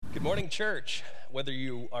Good morning, church. Whether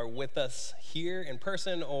you are with us here in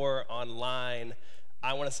person or online,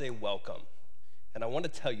 I want to say welcome. And I want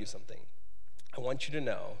to tell you something. I want you to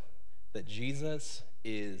know that Jesus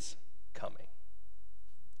is coming.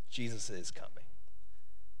 Jesus is coming.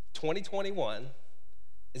 2021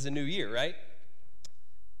 is a new year, right?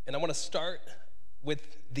 And I want to start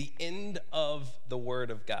with the end of the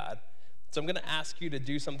Word of God. So I'm going to ask you to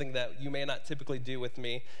do something that you may not typically do with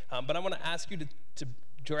me, but I want to ask you to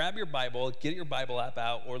grab your Bible, get your Bible app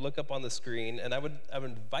out, or look up on the screen, and I would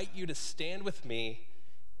invite you to stand with me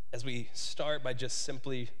as we start by just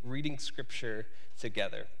simply reading Scripture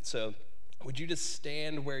together. So would you just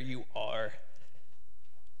stand where you are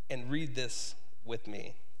and read this with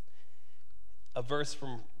me? A verse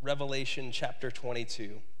from Revelation chapter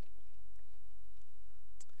 22.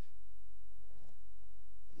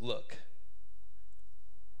 Look,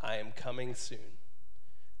 I am coming soon.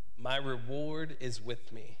 My reward is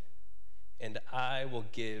with me, and I will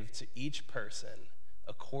give to each person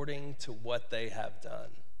according to what they have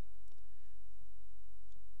done.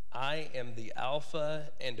 I am the Alpha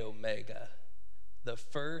and Omega, the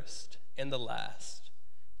first and the last,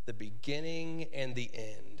 the beginning and the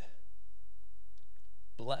end.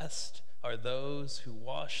 Blessed are those who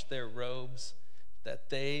wash their robes,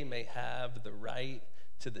 that they may have the right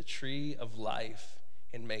to the tree of life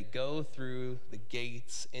and may go through the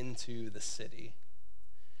gates into the city.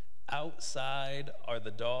 Outside are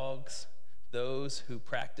the dogs, those who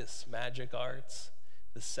practice magic arts,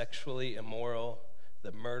 the sexually immoral,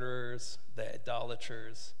 the murderers, the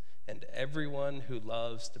idolaters, and everyone who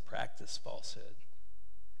loves to practice falsehood.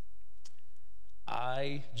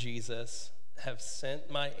 I, Jesus, have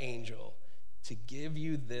sent my angel to give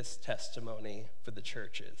you this testimony for the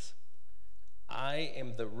churches. I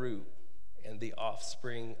am the root and the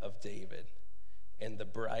offspring of David, and the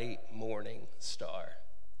bright morning star.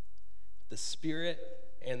 The Spirit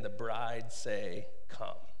and the bride say,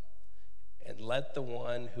 come. And let the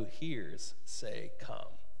one who hears say,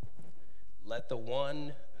 come. Let the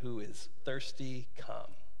one who is thirsty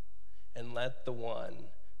come. And let the one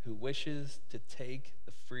who wishes to take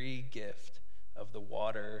the free gift of the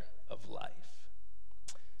water of life.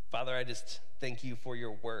 Father, I just thank you for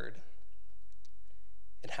your word,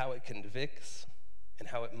 and how it convicts, and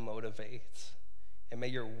how it motivates. And may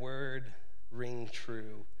your word ring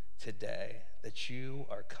true today, that you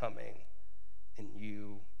are coming, and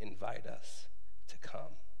you invite us to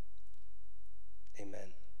come.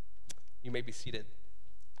 Amen. You may be seated.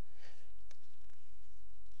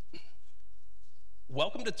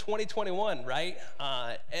 Welcome to 2021, right?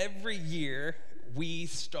 Every year we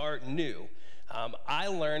start new. I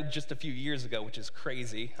learned just a few years ago, which is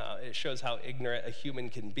crazy. It shows how ignorant a human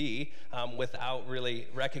can be without really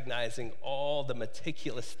recognizing all the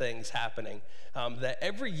meticulous things happening. That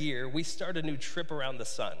every year we start a new trip around the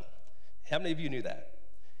sun. How many of you knew that?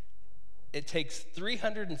 It takes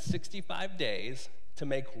 365 days to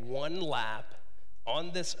make one lap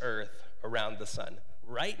on this earth around the sun.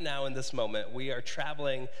 Right now in this moment, we are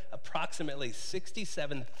traveling approximately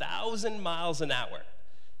 67,000 miles an hour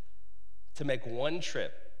to make one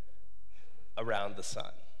trip around the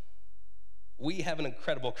sun. We have an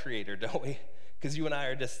incredible creator, don't we? Because you and I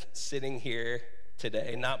are just sitting here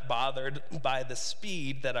today, not bothered by the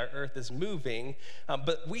speed that our earth is moving,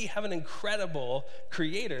 but we have an incredible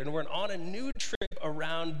creator, and we're on a new trip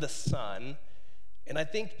around the sun. And I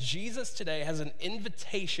think Jesus today has an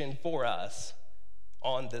invitation for us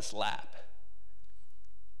on this lap.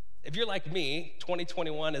 If you're like me,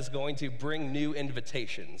 2021 is going to bring new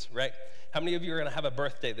invitations, right? How many of you are going to have a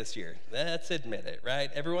birthday this year? Let's admit it, right?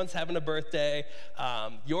 Everyone's having a birthday.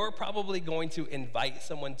 You're probably going to invite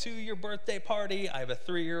someone to your birthday party. I have a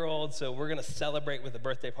 3-year-old, so we're going to celebrate with a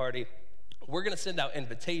birthday party. We're going to send out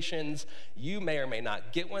invitations. You may or may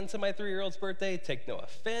not get one to my 3-year-old's birthday. Take no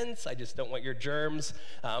offense. I just don't want your germs.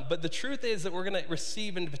 But the truth is that we're going to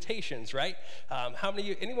receive invitations, right? How many of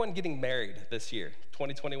you, anyone getting married this year,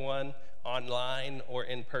 2021, online or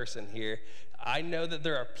in person here? I know that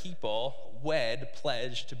there are people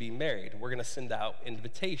pledged to be married. We're going to send out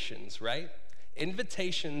invitations, right?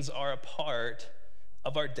 Invitations are a part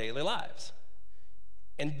of our daily lives.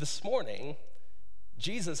 And this morning,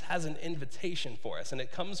 Jesus has an invitation for us, and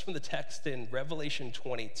it comes from the text in Revelation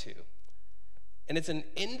 22. And it's an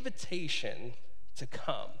invitation to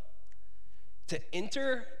come, to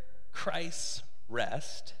enter Christ's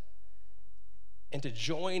rest, and to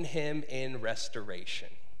join him in restoration.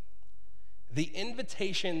 The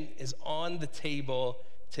invitation is on the table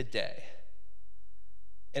today.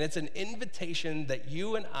 And it's an invitation that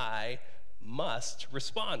you and I must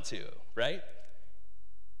respond to, right?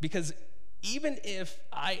 Because even if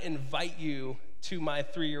I invite you to my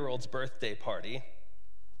 3-year-old's birthday party,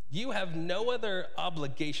 you have no other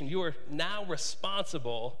obligation. You are now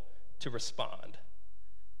responsible to respond.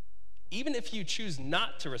 Even if you choose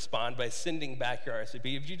not to respond by sending back your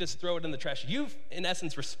RSVP, if you just throw it in the trash, you've, in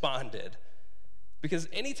essence, responded. Because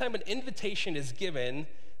anytime an invitation is given,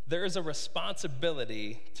 there is a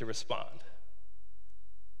responsibility to respond.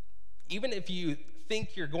 Even if you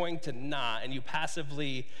think you're going to not and you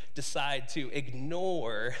passively decide to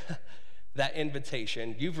ignore that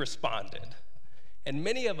invitation, you've responded. And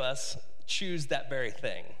many of us choose that very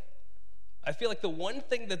thing. I feel like the one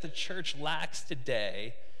thing that the church lacks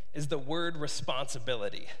today is the word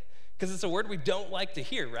responsibility. Because it's a word we don't like to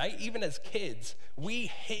hear, right? Even as kids, we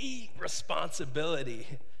hate responsibility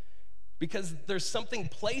because there's something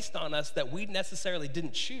placed on us that we necessarily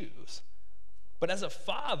didn't choose. But as a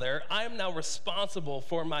father, I am now responsible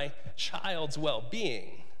for my child's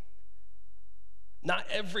well-being. Not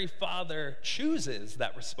every father chooses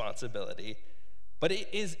that responsibility, but it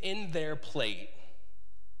is in their plate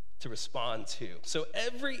to respond to. So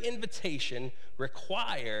every invitation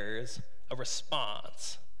requires a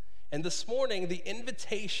response. And this morning, the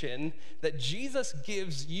invitation that Jesus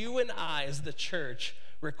gives you and I as the church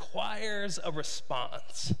requires a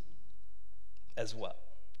response as well.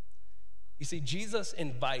 You see, Jesus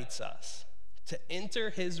invites us to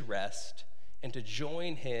enter his rest and to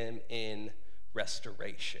join him in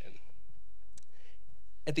restoration.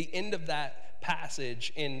 At the end of that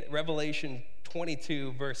passage in Revelation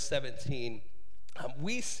 22, verse 17,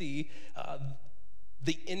 we see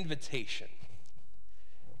the invitation.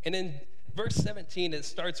 And in verse 17, it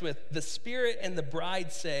starts with, "The Spirit and the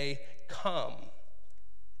bride say, 'Come.'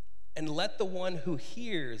 And let the one who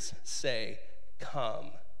hears say,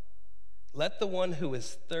 'Come.' Let the one who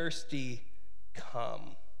is thirsty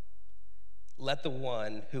come. Let the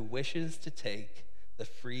one who wishes to take the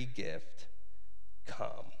free gift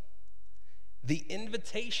come." The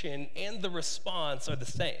invitation and the response are the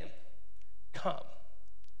same. Come.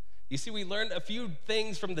 You see, we learned a few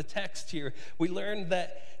things from the text here. We learned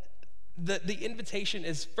that the invitation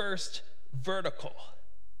is first vertical.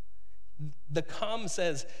 The come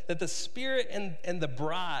says that the Spirit and the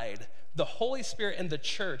bride, the Holy Spirit and the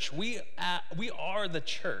church, we are the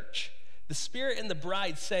church. The Spirit and the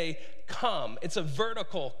bride say, "Come." It's a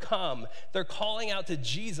vertical come. They're calling out to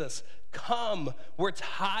Jesus, "Come. We're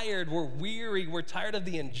tired. We're weary. We're tired of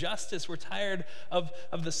the injustice. We're tired of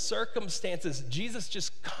the circumstances. Jesus,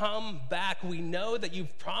 just come back. We know that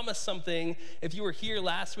you've promised something. If you were here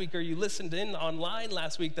last week or you listened in online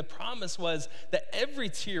last week, the promise was that every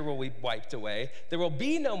tear will be wiped away. There will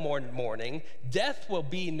be no more mourning. Death will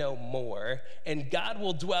be no more. And God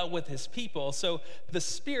will dwell with his people." So the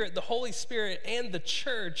Spirit, the Holy Spirit, and the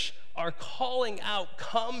church are calling out,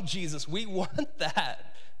 "Come, Jesus. We want that."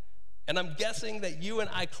 And I'm guessing that you and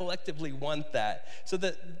I collectively want that. So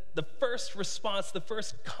the first response, the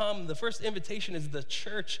first come, the first invitation is the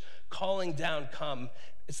church calling down, "Come."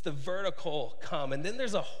 It's the vertical come. And then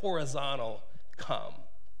there's a horizontal come.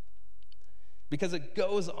 Because it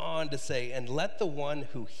goes on to say, "And let the one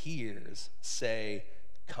who hears say,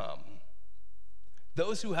 'Come.'"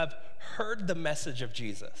 Those who have heard the message of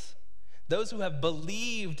Jesus, those who have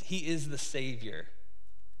believed he is the Savior,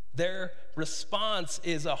 their response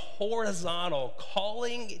is a horizontal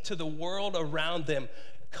calling to the world around them.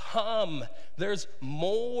 Come. There's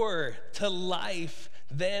more to life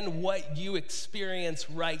than what you experience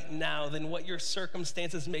right now, than what your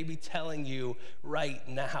circumstances may be telling you right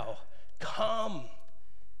now. Come.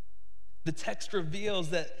 The text reveals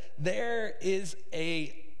that there is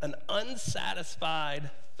an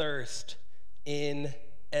unsatisfied thirst in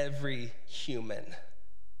every human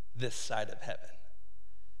this side of heaven.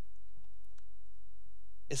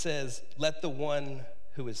 It says, "Let the one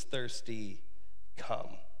who is thirsty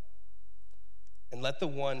come. And let the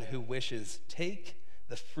one who wishes take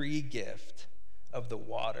the free gift of the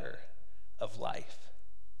water of life."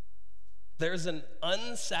 There's an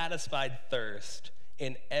unsatisfied thirst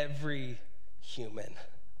in every human.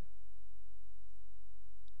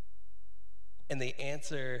 And the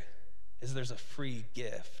answer is there's a free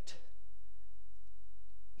gift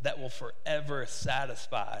that will forever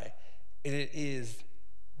satisfy. And it is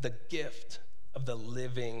the gift of the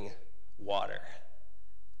living water.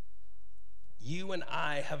 You and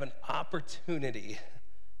I have an opportunity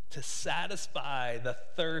to satisfy the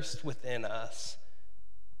thirst within us,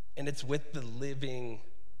 and it's with the living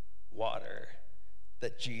water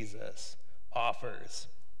that Jesus offers.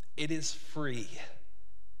 It is free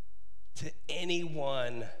to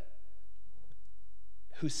anyone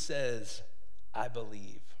who says, "I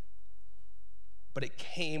believe." but it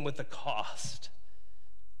came with a cost.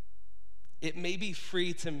 It may be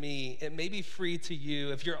free to me. It may be free to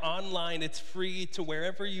you. If you're online, it's free to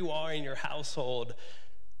wherever you are in your household.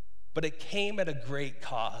 But it came at a great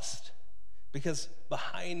cost, because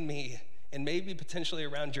behind me, and maybe potentially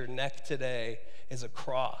around your neck today, is a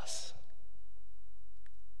cross.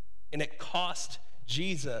 And it cost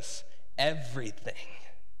Jesus everything.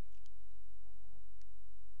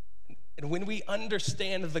 And when we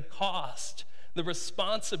understand the cost, the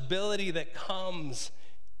responsibility that comes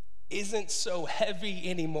isn't so heavy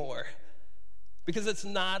anymore, because it's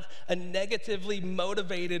not a negatively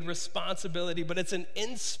motivated responsibility, but it's an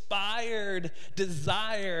inspired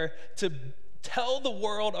desire to tell the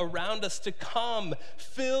world around us to come,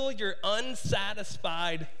 fill your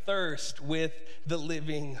unsatisfied thirst with the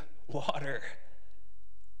living water.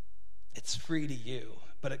 It's free to you,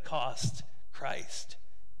 but it cost Christ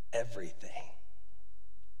everything.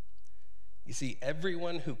 You see,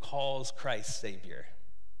 everyone who calls Christ Savior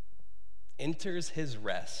enters his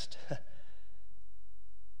rest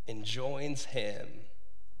and joins him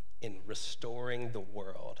in restoring the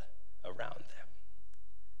world around them.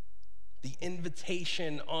 The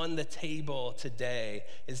invitation on the table today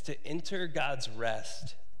is to enter God's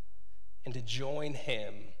rest and to join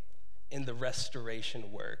him in the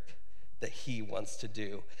restoration work that he wants to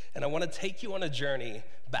do. And I want to take you on a journey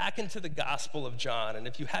back into the Gospel of John. And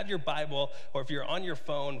if you have your Bible or if you're on your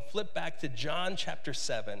phone, flip back to John chapter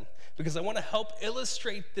 7, because I want to help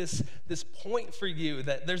illustrate this point for you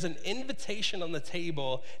that there's an invitation on the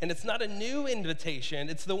table, and it's not a new invitation.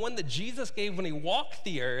 It's the one that Jesus gave when he walked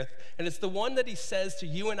the earth, and it's the one that he says to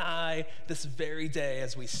you and I this very day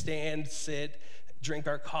as we stand, sit, drink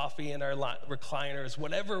our coffee in our recliners,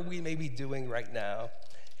 whatever we may be doing right now.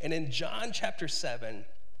 And in John chapter 7,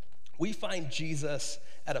 we find Jesus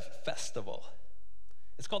at a festival.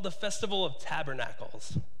 It's called the Festival of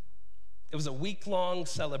Tabernacles. It was a week-long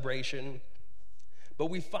celebration, but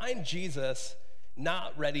we find Jesus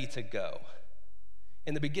not ready to go.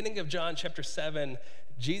 In the beginning of John chapter 7,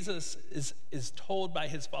 Jesus is told by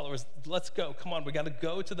his followers, let's go, come on, we got to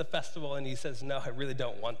go to the festival. And he says, no, I really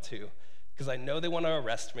don't want to, because I know they want to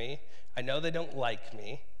arrest me. I know they don't like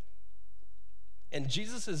me. And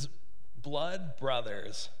Jesus' blood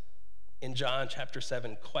brothers in John chapter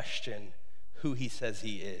 7 question who he says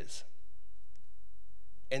he is.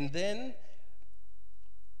 And then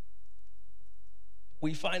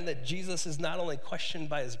we find that Jesus is not only questioned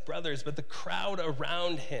by his brothers, but the crowd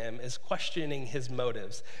around him is questioning his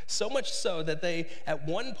motives. So much so that they, at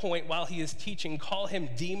one point while he is teaching, call him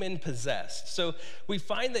demon-possessed. So we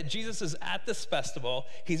find that Jesus is at this festival.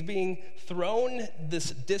 He's being thrown this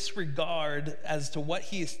disregard as to what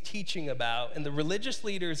he is teaching about, and the religious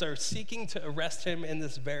leaders are seeking to arrest him in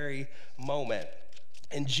this very moment.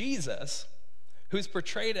 And Jesus, who's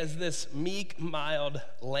portrayed as this meek, mild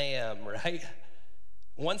lamb, right,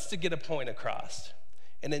 wants to get a point across.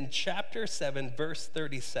 And in chapter 7, verse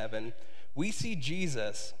 37, we see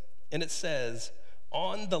Jesus, and it says,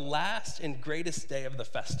 on the last and greatest day of the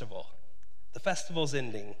festival's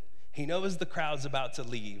ending, he knows the crowd's about to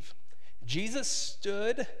leave. Jesus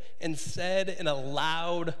stood and said in a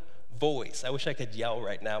loud voice. I wish I could yell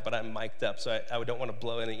right now, but I'm mic'd up, so I don't want to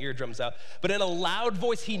blow any eardrums out. But in a loud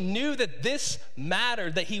voice, he knew that this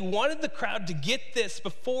mattered, that he wanted the crowd to get this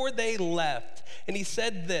before they left. And he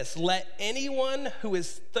said this, let anyone who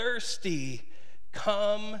is thirsty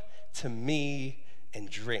come to me and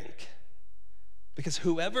drink. Because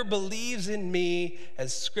whoever believes in me,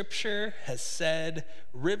 as scripture has said,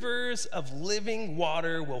 rivers of living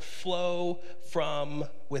water will flow from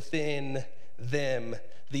within them.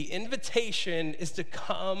 The invitation is to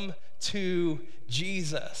come to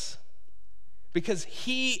Jesus because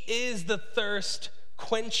he is the thirst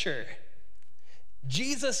quencher.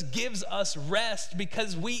 Jesus gives us rest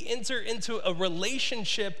because we enter into a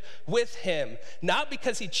relationship with him, not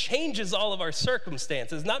because he changes all of our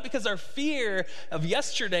circumstances, not because our fear of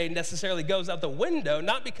yesterday necessarily goes out the window,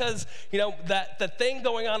 not because, that the thing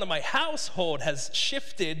going on in my household has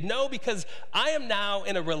shifted. No, because I am now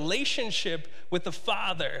in a relationship with the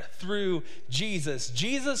Father through Jesus.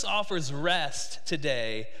 Jesus offers rest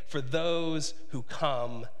today for those who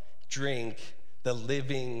come drink the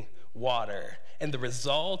living water. And the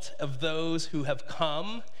result of those who have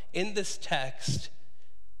come in this text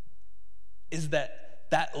is that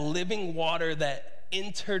living water that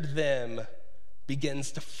entered them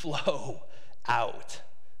begins to flow out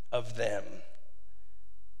of them.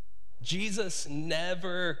 Jesus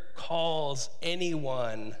never calls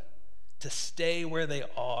anyone to stay where they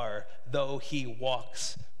are, though he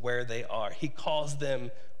walks where they are. He calls them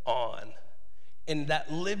on. And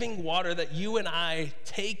that living water that you and I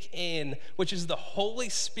take in, which is the Holy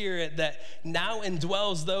Spirit that now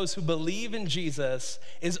indwells those who believe in Jesus,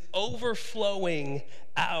 is overflowing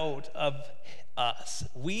out of us.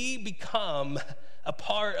 We become a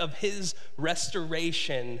part of his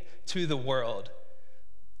restoration to the world.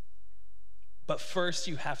 But first,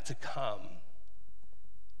 you have to come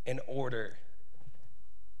in order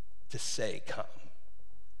to say, come.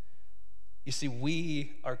 You see,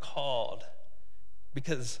 we are called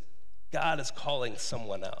because God is calling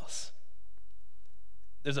someone else.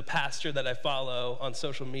 There's a pastor that I follow on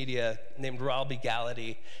social media named Robbie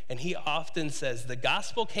Gallaty, and he often says, the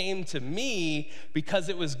gospel came to me because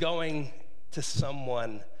it was going to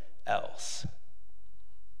someone else.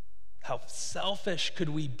 How selfish could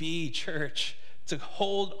we be, church, to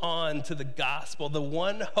hold on to the gospel, the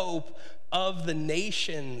one hope of the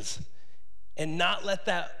nations, and not let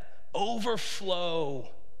that overflow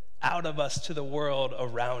out of us to the world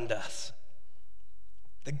around us.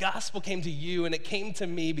 The gospel came to you and it came to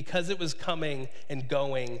me because it was coming and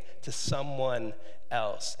going to someone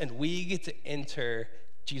else. And we get to enter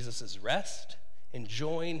Jesus' rest and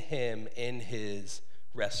join him in his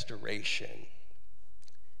restoration.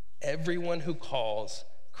 Everyone who calls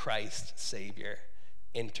Christ Savior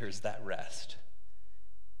enters that rest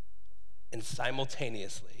and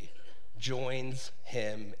simultaneously joins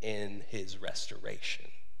him in his restoration.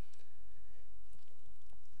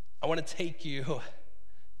 I want to take you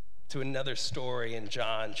to another story in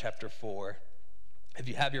John chapter 4. If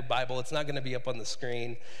you have your Bible, it's not going to be up on the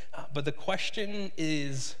screen, but the question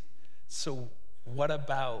is, so what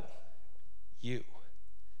about you?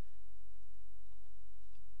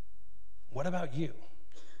 What about you?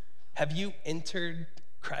 Have you entered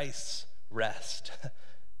Christ's rest?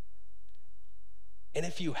 And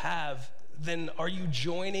if you have, then are you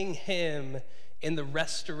joining him in the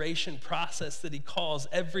restoration process that he calls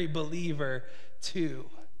every believer to?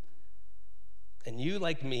 And you,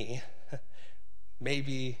 like me, may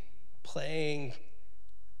be playing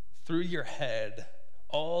through your head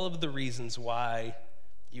all of the reasons why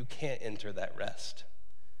you can't enter that rest,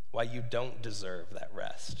 why you don't deserve that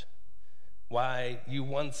rest, why you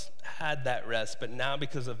once had that rest, but now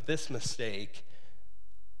because of this mistake,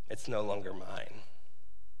 it's no longer mine.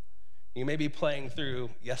 You may be playing through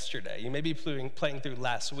yesterday. You may be playing through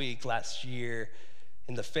last week, last year,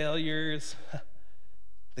 and the failures,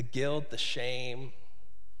 the guilt, the shame,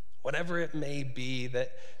 whatever it may be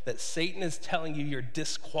that Satan is telling you you're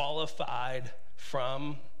disqualified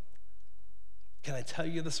from. Can I tell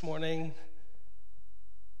you this morning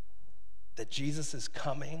that Jesus is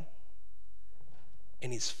coming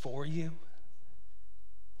and he's for you?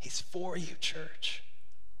 He's for you, church.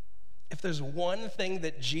 If there's one thing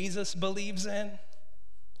that Jesus believes in,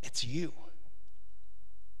 it's you.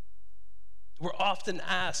 We're often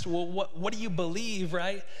asked, well, what do you believe,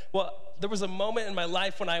 right? Well, there was a moment in my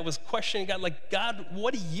life when I was questioning God, like, God,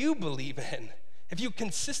 what do you believe in? If you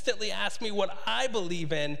consistently ask me what I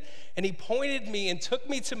believe in, and he pointed me and took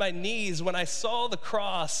me to my knees when I saw the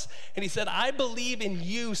cross, and he said, I believe in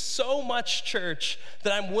you so much, church,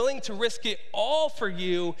 that I'm willing to risk it all for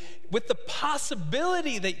you with the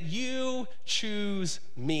possibility that you choose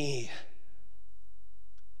me.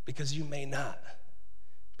 Because you may not,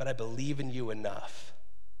 but I believe in you enough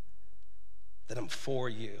that I'm for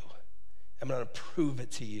you. I'm going to prove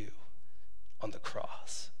it to you on the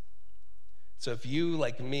cross. So if you,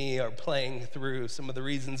 like me, are playing through some of the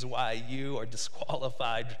reasons why you are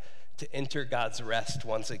disqualified to enter God's rest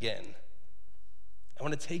once again, I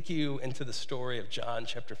want to take you into the story of John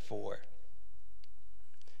chapter 4.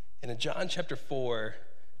 And in John chapter 4,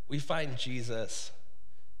 we find Jesus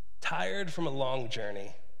tired from a long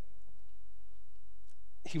journey.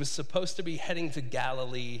 He was supposed to be heading to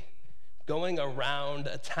Galilee, going around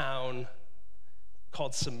a town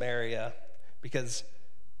called Samaria, because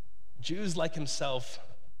Jews like himself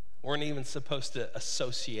weren't even supposed to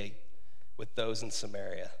associate with those in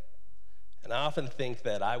Samaria. And I often think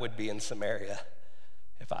that I would be in Samaria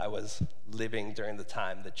if I was living during the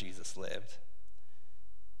time that Jesus lived.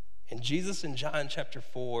 And Jesus in John chapter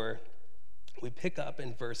 4, we pick up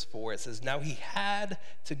in verse 4. It says, now he had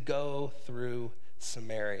to go through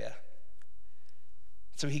Samaria.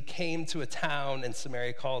 So he came to a town in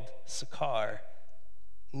Samaria called Sychar,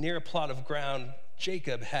 near a plot of ground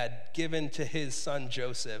Jacob had given to his son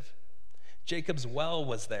Joseph. Jacob's well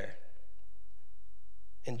was there.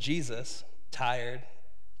 And Jesus, tired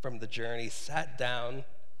from the journey, sat down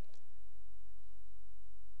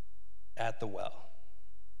at the well.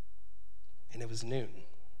 And it was noon.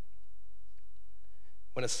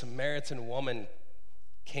 When a Samaritan woman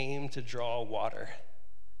came to draw water,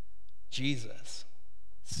 Jesus,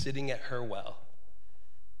 sitting at her well,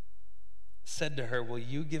 said to her, "Will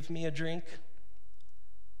you give me a drink?"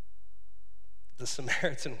 The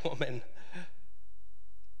Samaritan woman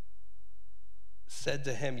said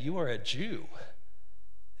to him, "You are a Jew,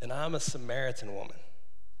 and I'm a Samaritan woman.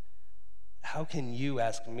 How can you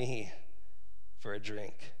ask me for a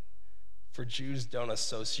drink?" For Jews don't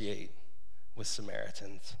associate with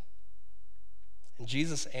Samaritans. And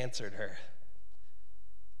Jesus answered her,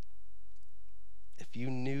 "If you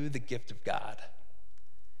knew the gift of God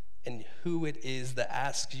and who it is that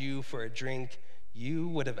asks you for a drink, you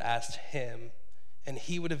would have asked him, and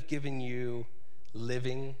he would have given you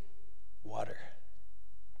living water."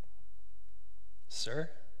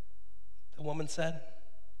 "Sir," the woman said,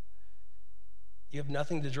 "you have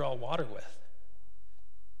nothing to draw water with,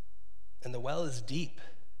 and the well is deep.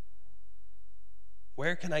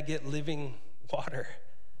 Where can I get living water?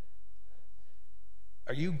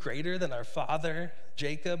 Are you greater than our father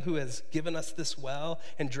Jacob, who has given us this well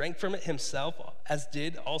and drank from it himself, as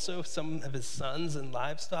did also some of his sons and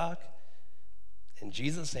livestock?" And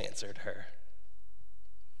Jesus answered her,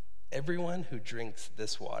 "Everyone who drinks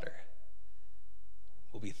this water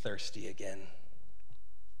will be thirsty again.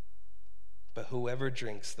 But whoever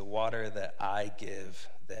drinks the water that I give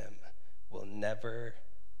them will never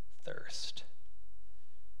thirst.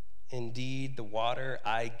 Indeed, the water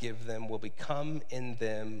I give them will become in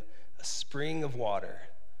them a spring of water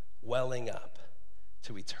welling up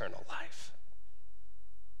to eternal life."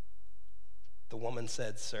 The woman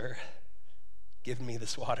said, "Sir, give me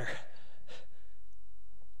this water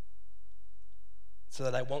so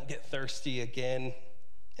that I won't get thirsty again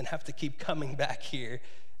and have to keep coming back here."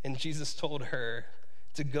 And Jesus told her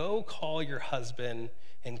to go call your husband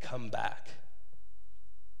and come back.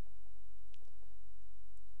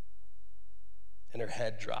 And her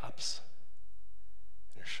head drops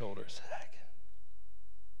and her shoulders sag,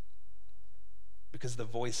 because the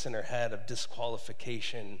voice in her head of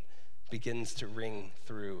disqualification begins to ring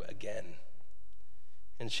through again.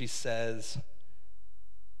 And she says,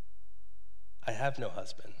 "I have no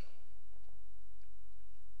husband."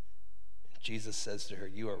 And Jesus says to her,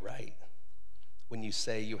 "You are right when you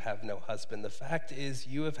say you have no husband. The fact is,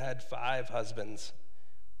 you have had 5 husbands,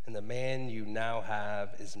 and the man you now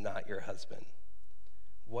have is not your husband.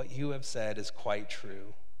 What you have said is quite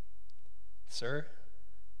true." "Sir,"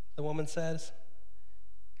 the woman says,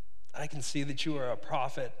 "I can see that you are a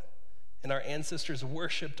prophet, and our ancestors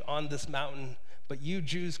worshipped on this mountain, but you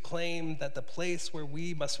Jews claim that the place where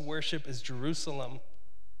we must worship is Jerusalem."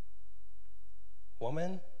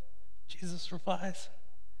 "Woman," Jesus replies,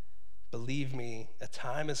 "believe me, a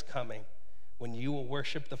time is coming when you will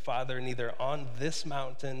worship the Father neither on this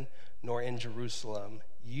mountain nor in Jerusalem.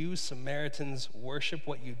 You Samaritans worship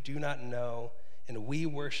what you do not know, and we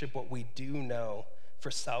worship what we do know.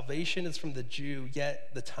 For salvation is from the Jew,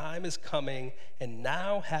 yet the time is coming, and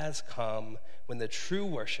now has come, when the true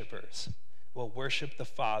worshipers will worship the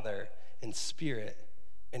Father in spirit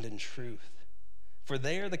and in truth. For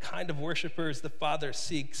they are the kind of worshipers the Father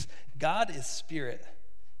seeks. God is spirit,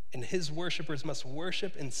 and his worshipers must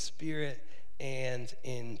worship in spirit and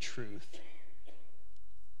in truth."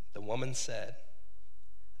 The woman said,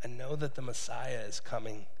 "I know that the Messiah is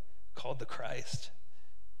coming, called the Christ.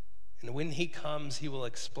 And when he comes, he will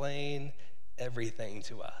explain everything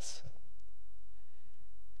to us."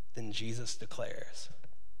 Then Jesus declares,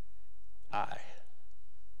 "I,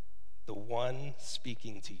 the one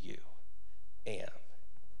speaking to you, am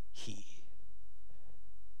he."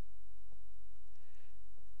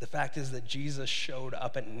 The fact is that Jesus showed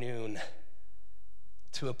up at noon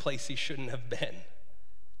to a place he shouldn't have been,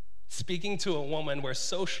 speaking to a woman where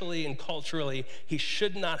socially and culturally he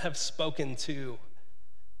should not have spoken to.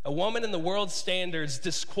 A woman in the world's standards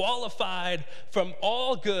disqualified from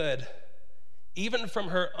all good, even from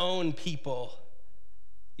her own people.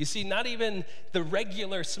 You see, not even the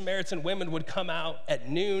regular Samaritan women would come out at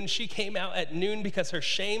noon. She came out at noon because her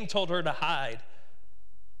shame told her to hide,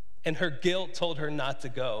 and her guilt told her not to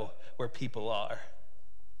go where people are.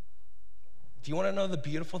 Do you want to know the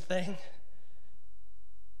beautiful thing?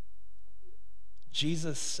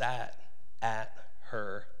 Jesus sat at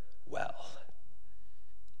her well.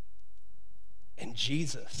 And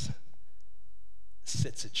Jesus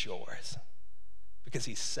sits at yours because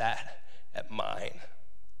he sat at mine.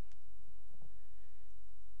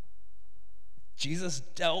 Jesus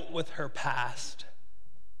dealt with her past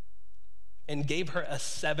and gave her a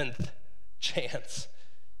 7th chance.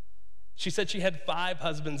 She said she had 5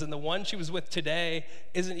 husbands, and the one she was with today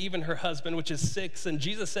isn't even her husband, which is 6. And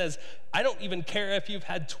Jesus says, "I don't even care if you've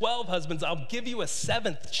had 12 husbands. I'll give you a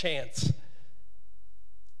 7th chance."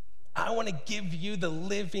 I want to give you the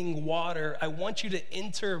living water. I want you to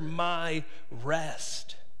enter my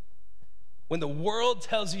rest. When the world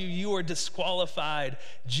tells you you are disqualified,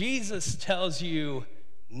 Jesus tells you,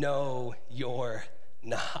 no, you're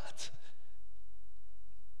not.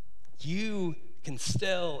 You can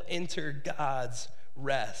still enter God's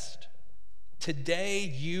rest. Today,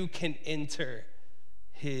 you can enter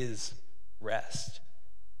his rest,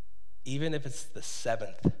 even if it's the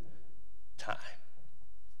 7th time.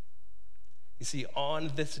 You see,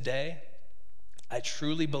 on this day, I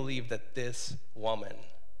truly believe that this woman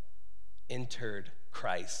entered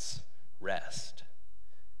Christ's rest,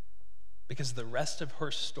 because the rest of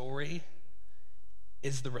her story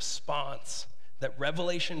is the response that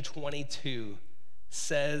Revelation 22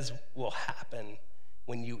 says will happen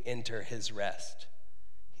when you enter his rest.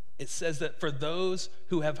 It says that for those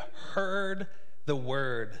who have heard the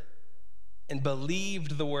word and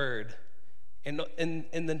believed the word, in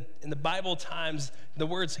the Bible times, the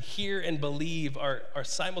words hear and believe are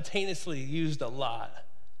simultaneously used a lot.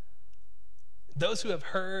 Those who have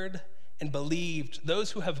heard and believed,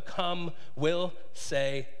 those who have come will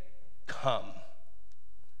say, come.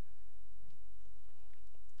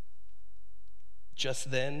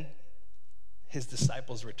 Just then, his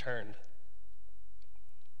disciples returned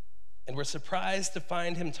and were surprised to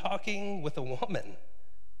find him talking with a woman.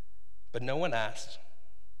 But no one asked,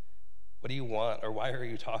 what do you want, or why are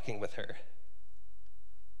you talking with her?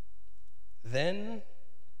 Then,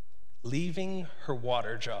 leaving her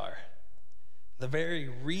water jar, the very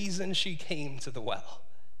reason she came to the well,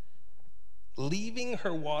 leaving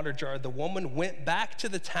her water jar, the woman went back to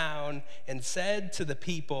the town and said to the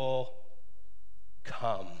people,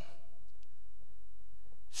 come.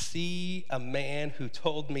 See a man who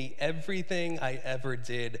told me everything I ever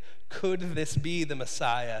did. Could this be the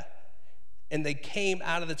Messiah? And they came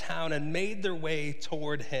out of the town and made their way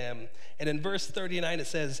toward him. And in verse 39, it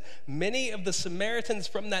says, many of the Samaritans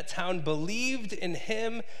from that town believed in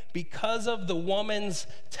him because of the woman's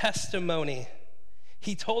testimony.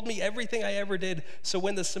 He told me everything I ever did. So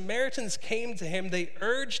when the Samaritans came to him, they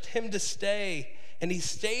urged him to stay. And he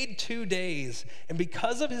stayed 2 days. And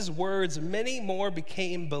because of his words, many more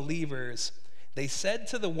became believers. They said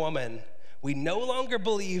to the woman, we no longer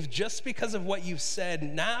believe just because of what you said.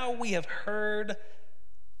 Now we have heard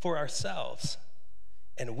for ourselves.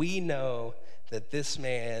 And we know that this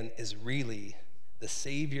man is really the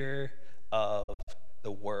Savior of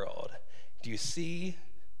the world. Do you see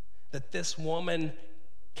that this woman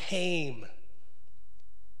came?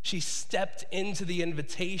 She stepped into the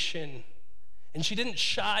invitation, and she didn't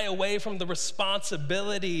shy away from the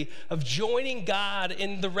responsibility of joining God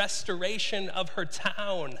in the restoration of her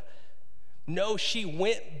town. No, she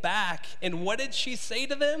went back, and what did she say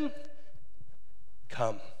to them?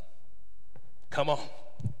 Come on,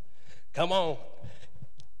 come on.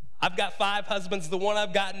 I've got 5 husbands. The one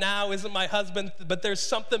I've got now isn't my husband, but there's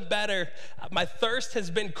something better. My thirst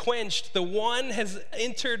has been quenched. The one has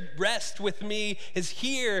entered rest with me, is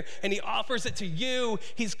here, and he offers it to you.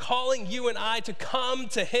 He's calling you and I to come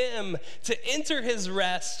to him, to enter his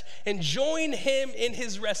rest and join him in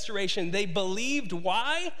his restoration. They believed.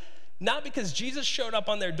 Why? Not because Jesus showed up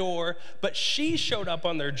on their door, but she showed up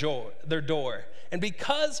on their door. And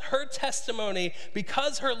because her testimony,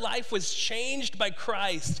 because her life was changed by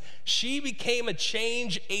Christ, she became a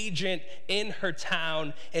change agent in her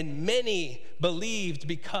town, and many believed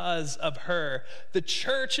because of her. The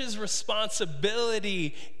church's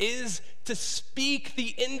responsibility is to speak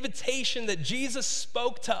the invitation that Jesus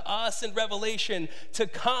spoke to us in Revelation to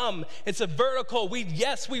come. It's a vertical.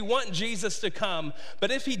 We want Jesus to come,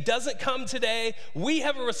 but if he doesn't come today, we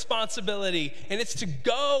have a responsibility, and it's to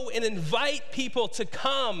go and invite people to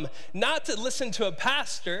come, not to listen to a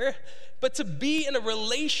pastor, but to be in a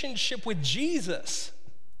relationship with Jesus.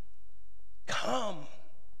 Come.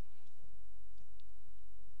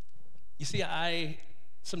 You see, I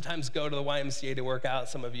sometimes go to the YMCA to work out.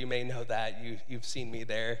 Some of you may know that. You've seen me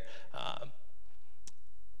there.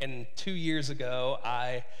 And 2 years ago,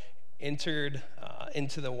 I entered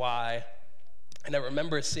into the Y, and I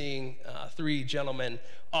remember seeing 3 gentlemen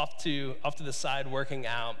off to the side working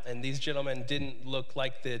out, and these gentlemen didn't look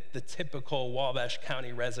like the typical Wabash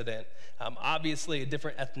County resident. Obviously a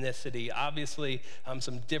different ethnicity, obviously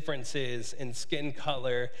some differences in skin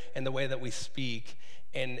color and the way that we speak.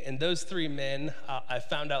 And those 3 men, I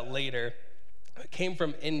found out later, came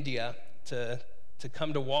from India to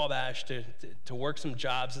come to Wabash to work some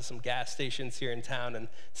jobs at some gas stations here in town. And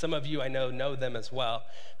some of you I know them as well.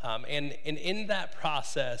 And in that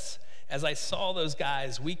process, as I saw those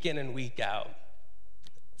guys week in and week out,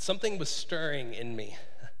 something was stirring in me.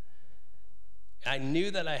 I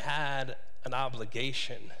knew that I had an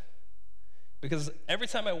obligation because every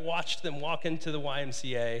time I watched them walk into the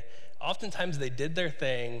YMCA, oftentimes they did their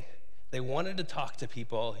thing. They wanted to talk to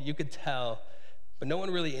people, you could tell, but no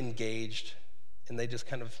one really engaged, and they just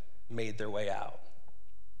kind of made their way out.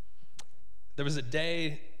 There was a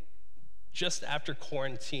day just after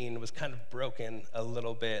quarantine was kind of broken a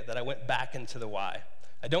little bit that I went back into the Y.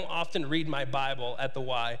 I don't often read my Bible at the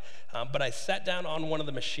Y, but I sat down on one of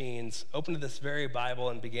the machines, opened this very Bible,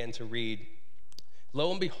 and began to read.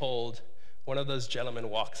 Lo and behold, one of those gentlemen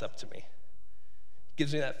walks up to me,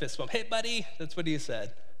 gives me that fist bump. Hey, buddy, that's what he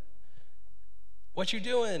said. What you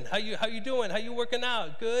doing? How you doing? How you working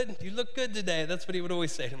out? Good? You look good today. That's what he would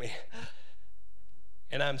always say to me.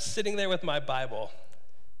 And I'm sitting there with my Bible,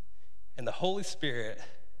 and the Holy Spirit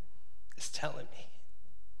is telling me,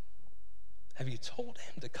 have you told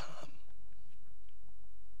him to come?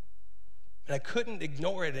 And I couldn't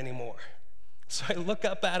ignore it anymore. So I look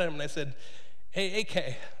up at him and I said, hey, AK,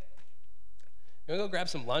 you wanna go grab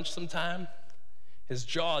some lunch sometime? His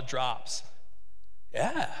jaw drops.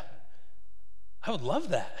 Yeah, I would love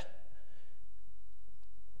that.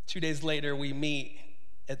 2 days later, we meet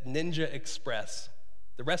at Ninja Express.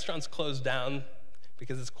 The restaurant's closed down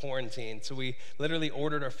because it's quarantine. So we literally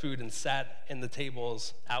ordered our food and sat in the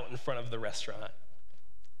tables out in front of the restaurant.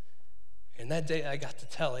 And that day I got to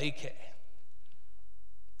tell AK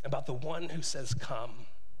about the one who says come.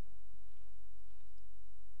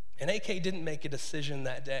 And AK didn't make a decision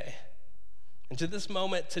that day. And to this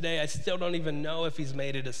moment today, I still don't even know if he's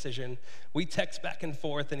made a decision. We text back and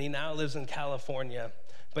forth, and he now lives in California.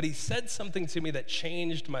 But he said something to me that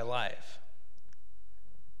changed my life.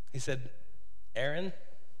 He said, Aaron,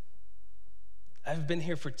 I've been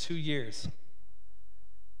here for 2 years,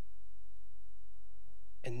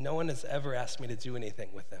 and no one has ever asked me to do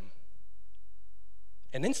anything with them.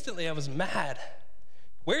 And instantly I was mad.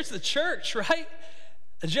 Where's the church, right?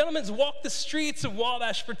 A gentleman's walked the streets of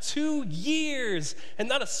Wabash for 2 years, and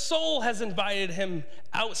not a soul has invited him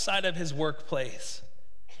outside of his workplace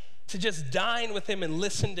to just dine with him and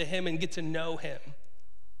listen to him and get to know him.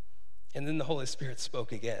 And then the Holy Spirit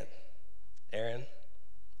spoke again. Aaron,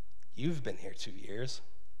 you've been here 2 years.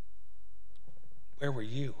 Where were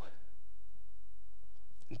you?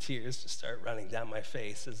 And tears just start running down my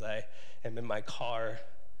face as I am in my car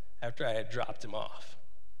after I had dropped him off.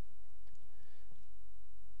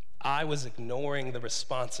 I was ignoring the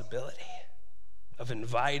responsibility of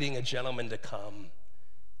inviting a gentleman to come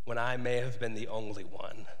when I may have been the only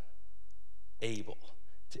one able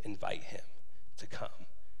to invite him to come.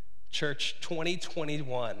 Church,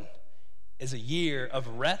 2021 is a year of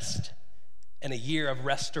rest and a year of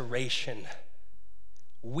restoration.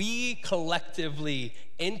 We collectively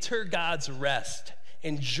enter God's rest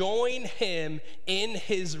and join him in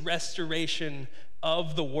his restoration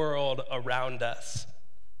of the world around us.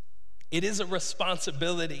 It is a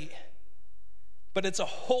responsibility, but it's a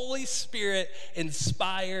Holy Spirit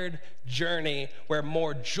inspired journey where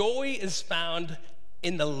more joy is found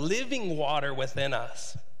in the living water within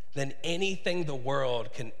us than anything the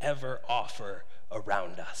world can ever offer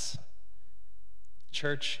around us.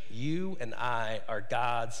 Church, you and I are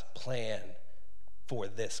God's plan for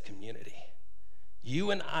this community.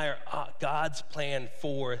 You and I are God's plan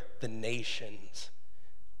for the nations.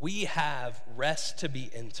 We have rest to be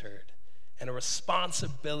entered and a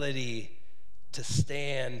responsibility to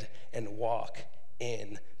stand and walk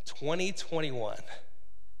in. 2021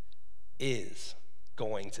 is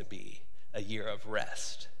going to be a year of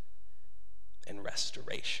rest and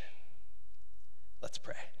restoration. Let's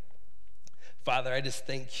pray. Father, I just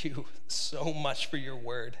thank you so much for your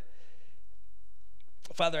word.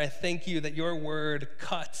 Father, I thank you that your word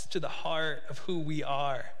cuts to the heart of who we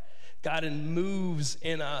are, God, and moves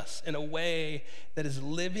in us in a way that is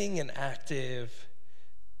living and active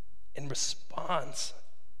in response,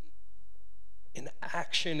 in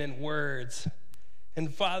action and words.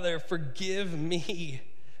 And Father, forgive me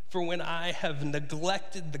for when I have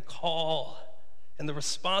neglected the call and the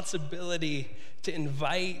responsibility to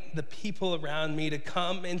invite the people around me to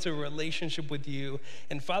come into a relationship with you.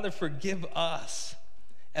 And Father, forgive us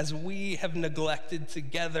as we have neglected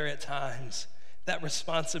together at times that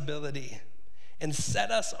responsibility, and set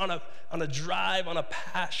us on a drive, on a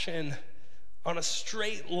passion, on a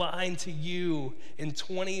straight line to you in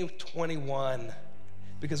 2021,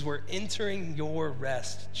 because we're entering your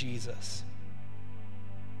rest, Jesus.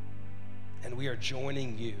 And we are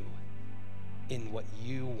joining you in what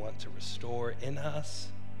you want to restore in us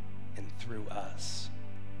and through us.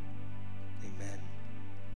 Amen.